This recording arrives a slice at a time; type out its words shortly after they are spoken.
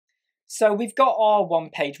So we've got our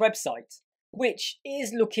one-page website, which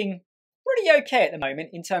is looking pretty okay at the moment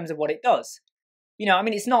in terms of what it does. You know, I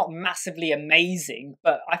mean, it's not massively amazing,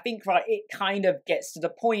 but I think, right, it kind of gets to the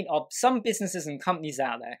point of some businesses and companies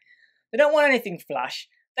out there, they don't want anything flash.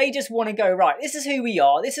 They just want to go, right, this is who we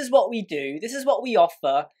are, this is what we do, this is what we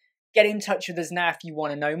offer. Get in touch with us now if you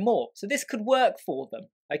want to know more. So this could work for them,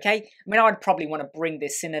 okay? I mean, I'd probably want to bring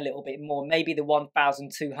this in a little bit more. Maybe the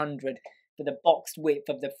 1,200 for the boxed width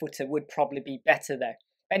of the footer would probably be better there.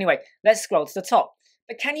 But anyway, let's scroll to the top.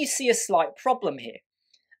 But can you see a slight problem here?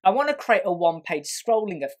 I want to create a one-page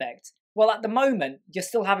scrolling effect. Well, at the moment, you're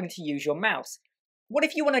still having to use your mouse. What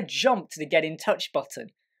if you want to jump to the Get in Touch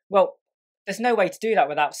button? Well, there's no way to do that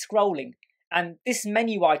without scrolling. And this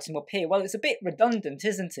menu item up here, well, it's a bit redundant,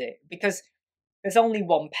 isn't it? Because there's only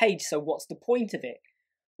one page, so what's the point of it?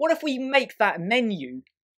 What if we make that menu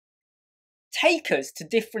take us to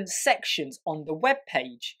different sections on the web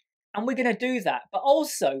page? And we're going to do that. But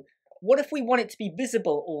also, what if we want it to be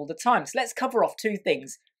visible all the time? So let's cover off two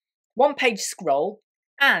things. One page scroll,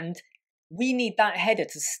 and we need that header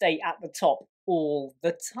to stay at the top all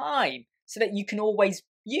the time so that you can always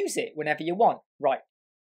use it whenever you want. Right.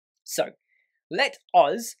 So let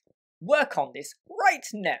us work on this right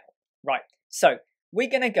now. Right, so we're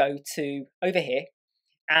going to go to over here,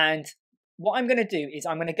 and what I'm going to do is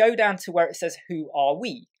I'm going to go down to where it says, who are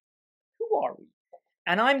we? Who are we?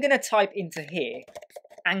 And I'm going to type into here,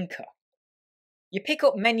 anchor. You pick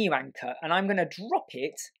up menu anchor, and I'm going to drop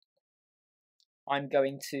it. I'm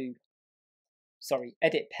going to,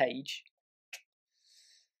 edit page.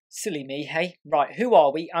 Silly me, hey? Right, who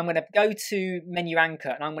are we? I'm going to go to menu anchor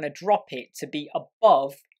and I'm going to drop it to be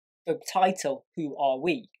above the title, who are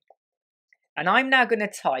we? And I'm now going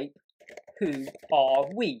to type, who are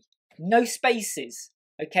we? No spaces,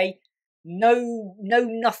 okay? No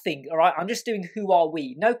nothing, all right? I'm just doing who are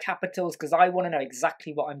we? No capitals because I want to know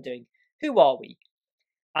exactly what I'm doing. Who are we?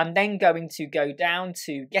 I'm then going to go down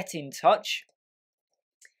to get in touch.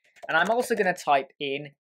 And I'm also going to type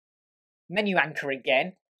in menu anchor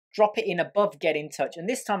again. Drop it in above get in touch, and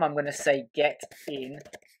this time I'm going to say get in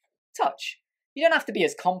touch. You don't have to be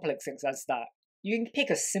as complex as that. You can pick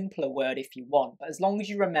a simpler word if you want, but as long as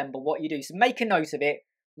you remember what you do. So make a note of it,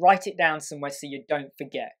 write it down somewhere so you don't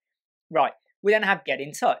forget. Right, we then have get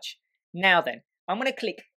in touch. Now then, I'm going to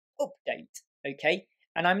click update, okay?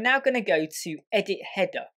 And I'm now going to go to edit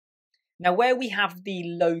header. Now where we have the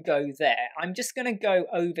logo there, I'm just going to go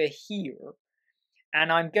over here. And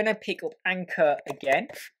I'm going to pick up anchor again.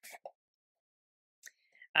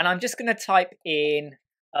 And I'm just going to type in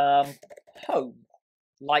home,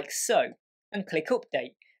 like so, and click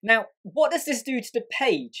update. Now, what does this do to the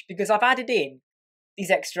page? Because I've added in these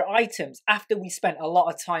extra items after we spent a lot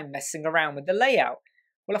of time messing around with the layout.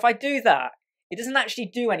 Well, if I do that, it doesn't actually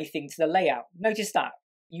do anything to the layout. Notice that.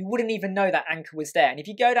 You wouldn't even know that anchor was there. And if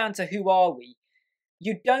you go down to who are we,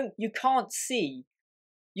 you can't see.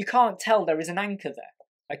 You can't tell there is an anchor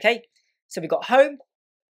there, okay? So we've got home,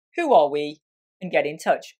 who are we, and get in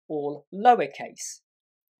touch, all lowercase.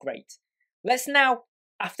 Great. Let's now,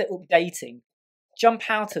 after updating, jump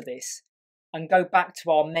out of this and go back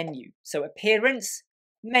to our menu. So appearance,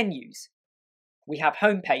 menus. We have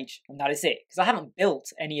home page, and that is it, because I haven't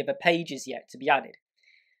built any of the pages yet to be added.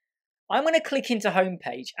 I'm going to click into home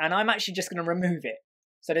page, and I'm actually just going to remove it.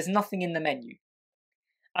 So there's nothing in the menu.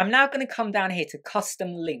 I'm now going to come down here to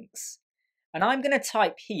custom links, and I'm going to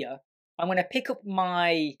type here, I'm going to pick up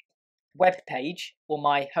my web page or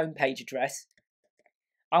my home page address.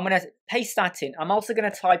 I'm going to paste that in. I'm also going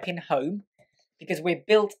to type in home because we've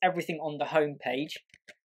built everything on the home page.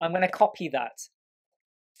 I'm going to copy that.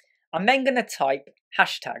 I'm then going to type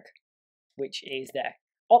hashtag, which is there.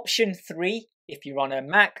 Option 3 if you're on a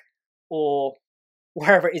Mac or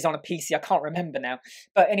wherever it is on a PC, I can't remember now.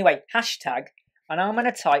 But anyway, hashtag. And I'm going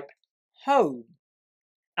to type home.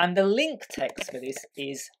 And the link text for this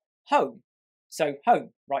is home. So home,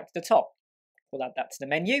 right to the top. We'll add that to the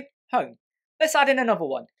menu, home. Let's add in another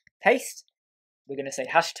one. Paste. We're going to say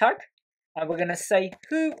hashtag. And we're going to say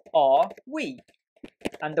who are we.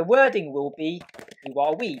 And the wording will be who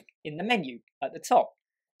are we in the menu at the top.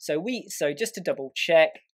 So just to double check,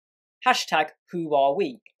 hashtag who are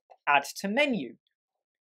we. Add to menu.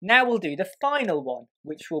 Now we'll do the final one,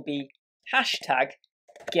 which will be hashtag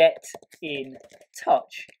get in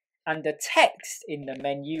touch, and the text in the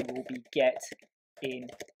menu will be get in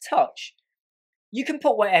touch. You can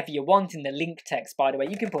put whatever you want in the link text, by the way.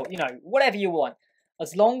 You can put, whatever you want,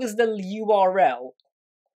 as long as the URL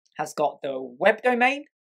has got the web domain,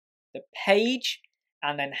 the page,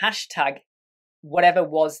 and then hashtag whatever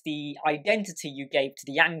was the identity you gave to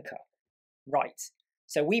the anchor. Right.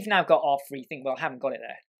 So we've now got our free thing. Well, I haven't got it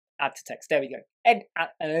there. Add to text. There we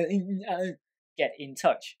go. Get in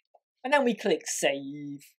touch. And then we click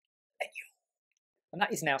save. And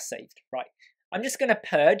that is now saved. Right. I'm just going to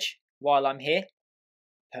purge while I'm here.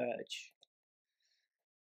 Purge.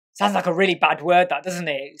 Sounds like a really bad word, that, doesn't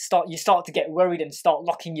it? You start to get worried and start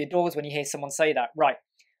locking your doors when you hear someone say that. Right.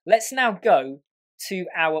 Let's now go to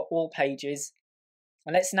our all pages.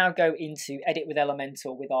 And let's now go into edit with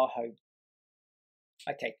Elementor with our home.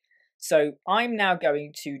 Okay. So I'm now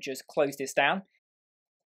going to just close this down.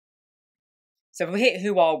 So if we hit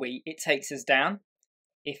who are we, it takes us down.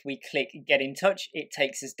 If we click get in touch, it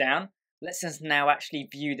takes us down. Let's us now actually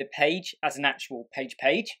view the page as an actual page.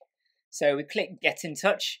 So we click get in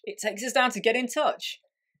touch, it takes us down to get in touch.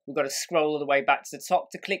 We've got to scroll all the way back to the top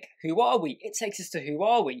to click who are we, it takes us to who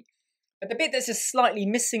are we. But the bit that's just slightly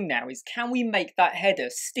missing now is, can we make that header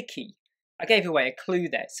sticky? I gave away a clue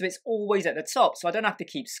there, so it's always at the top, so I don't have to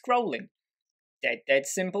keep scrolling. Dead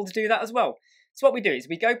simple to do that as well. So what we do is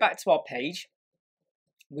we go back to our page,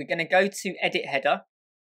 we're going to go to edit header,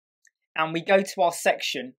 and we go to our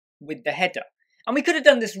section with the header. And we could have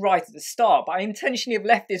done this right at the start, but I intentionally have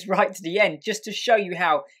left this right to the end just to show you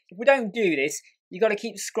how, if we don't do this, you've got to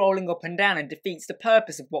keep scrolling up and down and defeats the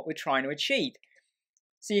purpose of what we're trying to achieve.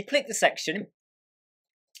 So you click the section,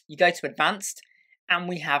 you go to advanced, and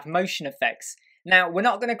we have motion effects. Now, we're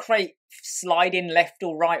not going to create slide in left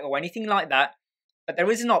or right or anything like that, but there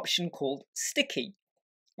is an option called sticky.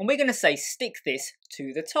 And we're going to say stick this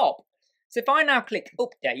to the top. So if I now click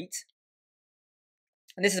update,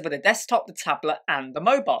 and this is for the desktop, the tablet, and the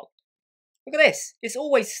mobile. Look at this, it's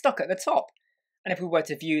always stuck at the top. And if we were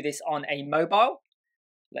to view this on a mobile,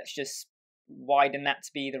 let's just widen that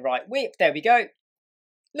to be the right width. There we go.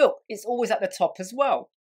 Look, it's always at the top as well.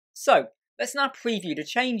 So let's now preview the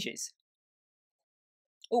changes.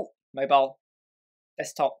 Oh, mobile,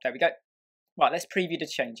 desktop, there we go. Right, let's preview the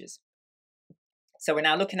changes. So we're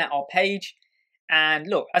now looking at our page, and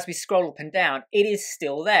look, as we scroll up and down, it is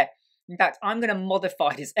still there. In fact, I'm going to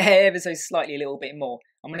modify this ever so slightly a little bit more.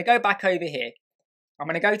 I'm going to go back over here. I'm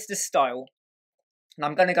going to go to the style, and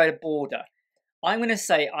I'm going to go to border. I'm going to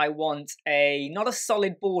say I want not a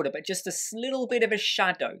solid border, but just a little bit of a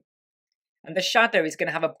shadow. And the shadow is going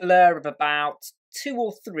to have a blur of about 2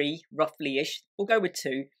 or 3, roughly-ish. We'll go with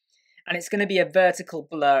 2. And it's going to be a vertical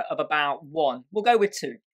blur of about 1. We'll go with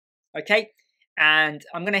 2. Okay? And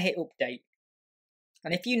I'm going to hit update.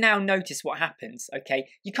 And if you now notice what happens, okay,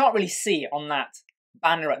 you can't really see it on that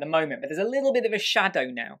banner at the moment, but there's a little bit of a shadow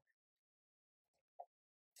now.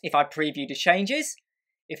 If I preview the changes,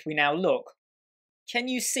 if we now look, can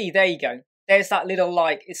you see, there you go. There's that little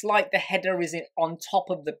it's like the header is on top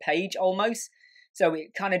of the page almost. So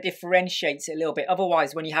it kind of differentiates it a little bit.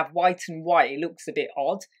 Otherwise, when you have white and white, it looks a bit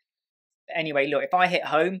odd. But anyway, look, if I hit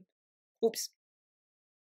home, oops.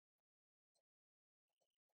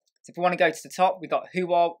 So if we want to go to the top, we've got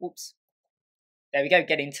who are, oops. There we go,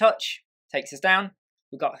 get in touch, takes us down.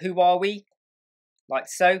 We've got who are we, like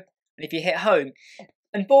so. And if you hit home,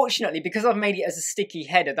 unfortunately, because I've made it as a sticky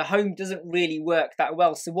header, the home doesn't really work that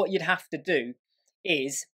well. So what you'd have to do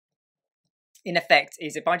is, in effect,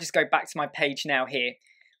 is if I just go back to my page now here,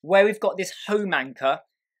 where we've got this home anchor,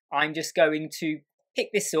 I'm just going to pick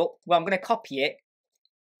this up. Well, I'm going to copy it,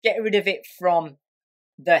 get rid of it from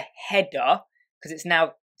the header, because it's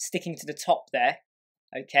now sticking to the top there,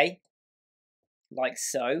 okay, like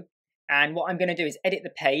so. And what I'm going to do is edit the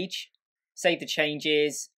page, save the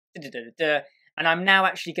changes, and I'm now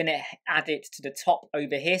actually going to add it to the top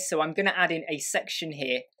over here. So I'm going to add in a section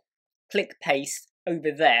here, click paste over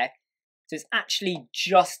there. So it's actually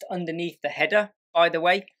just underneath the header, by the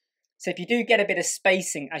way. So if you do get a bit of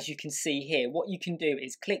spacing, as you can see here, what you can do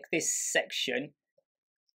is click this section,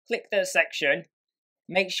 click the section,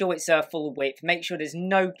 make sure it's full width, make sure there's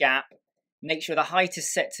no gap, make sure the height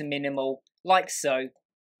is set to minimal, like so,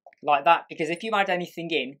 like that. Because if you add anything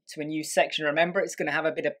in to a new section, remember it's going to have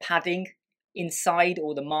a bit of padding inside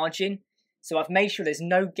or the margin. So I've made sure there's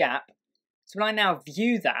no gap. So when I now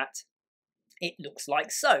view that, it looks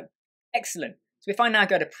like so. Excellent. So if I now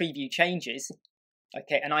go to preview changes,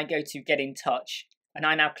 okay, and I go to get in touch, and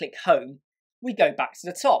I now click home, we go back to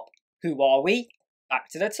the top. Who are we? Back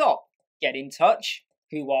to the top. Get in touch.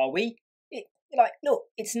 Who are we? Look,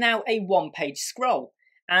 it's now a one-page scroll.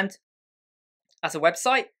 And as a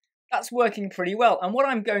website, that's working pretty well. And what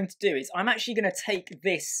I'm going to do is I'm actually going to take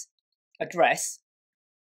this address.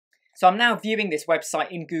 So I'm now viewing this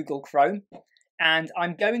website in Google Chrome. And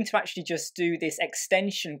I'm going to actually just do this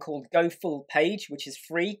extension called Go Full Page, which is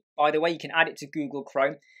free. By the way, you can add it to Google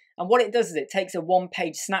Chrome. And what it does is it takes a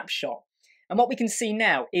one-page snapshot. And what we can see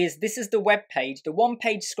now is this is the web page, the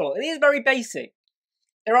one-page scroll. It is very basic.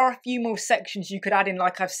 There are a few more sections you could add in,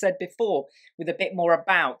 like I've said before, with a bit more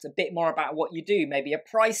about what you do, maybe a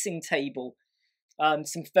pricing table,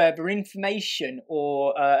 some further information,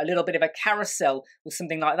 or a little bit of a carousel or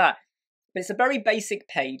something like that. But it's a very basic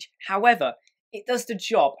page. However, it does the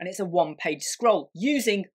job, and it's a one-page scroll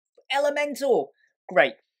using Elementor.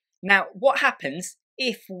 Great. Now, what happens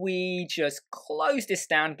if we just close this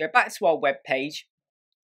down, go back to our web page?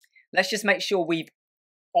 Let's just make sure we've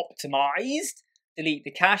optimized. Delete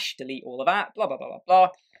the cache, delete all of that, blah, blah, blah, blah, blah.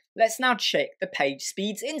 Let's now check the page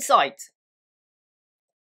speeds insight.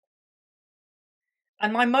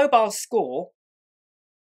 And my mobile score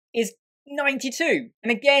is 92.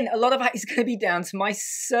 And again, a lot of that is going to be down to my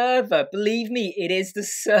server. Believe me, it is the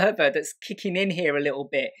server that's kicking in here a little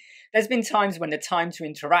bit. There's been times when the time to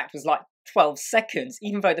interact was like 12 seconds,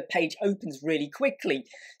 even though the page opens really quickly.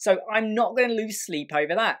 So I'm not going to lose sleep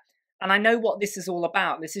over that. And I know what this is all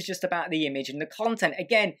about. This is just about the image and the content.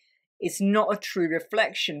 Again, it's not a true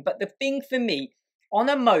reflection. But the thing for me, on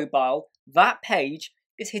a mobile, that page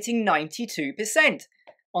is hitting 92%.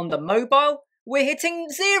 On the mobile, we're hitting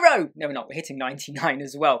 0. No, we're not. We're hitting 99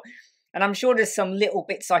 as well. And I'm sure there's some little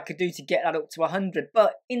bits I could do to get that up to 100.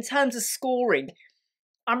 But in terms of scoring,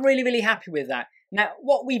 I'm really, really happy with that. Now,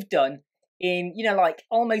 what we've done in, like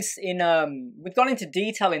almost in, we've gone into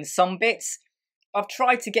detail in some bits. I've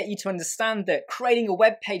tried to get you to understand that creating a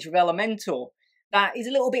web page with Elementor that is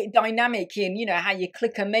a little bit dynamic in, how you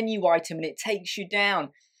click a menu item and it takes you down,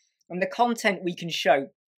 and the content we can show.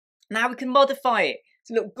 Now we can modify it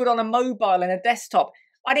to look good on a mobile and a desktop.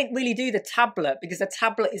 I didn't really do the tablet because the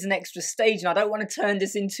tablet is an extra stage and I don't want to turn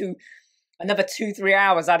this into another 2-3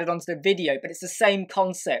 hours added onto the video, but it's the same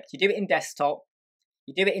concept. You do it in desktop,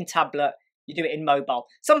 you do it in tablet, you do it in mobile.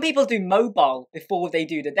 Some people do mobile before they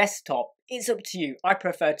do the desktop. It's up to you. I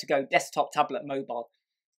prefer to go desktop, tablet, mobile.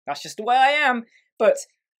 That's just the way I am. But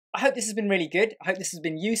I hope this has been really good. I hope this has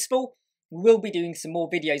been useful. We will be doing some more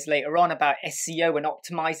videos later on about SEO and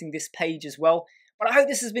optimizing this page as well. But I hope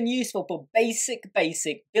this has been useful for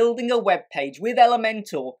basic building a web page with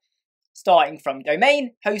Elementor, starting from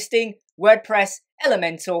domain, hosting, WordPress,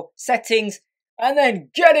 Elementor, settings, and then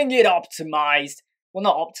getting it optimized. Well,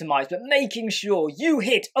 not optimized, but making sure you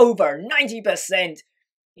hit over 90%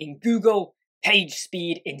 in Google Page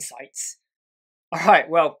Speed Insights. All right,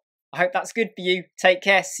 well, I hope that's good for you. Take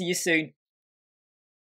care. See you soon.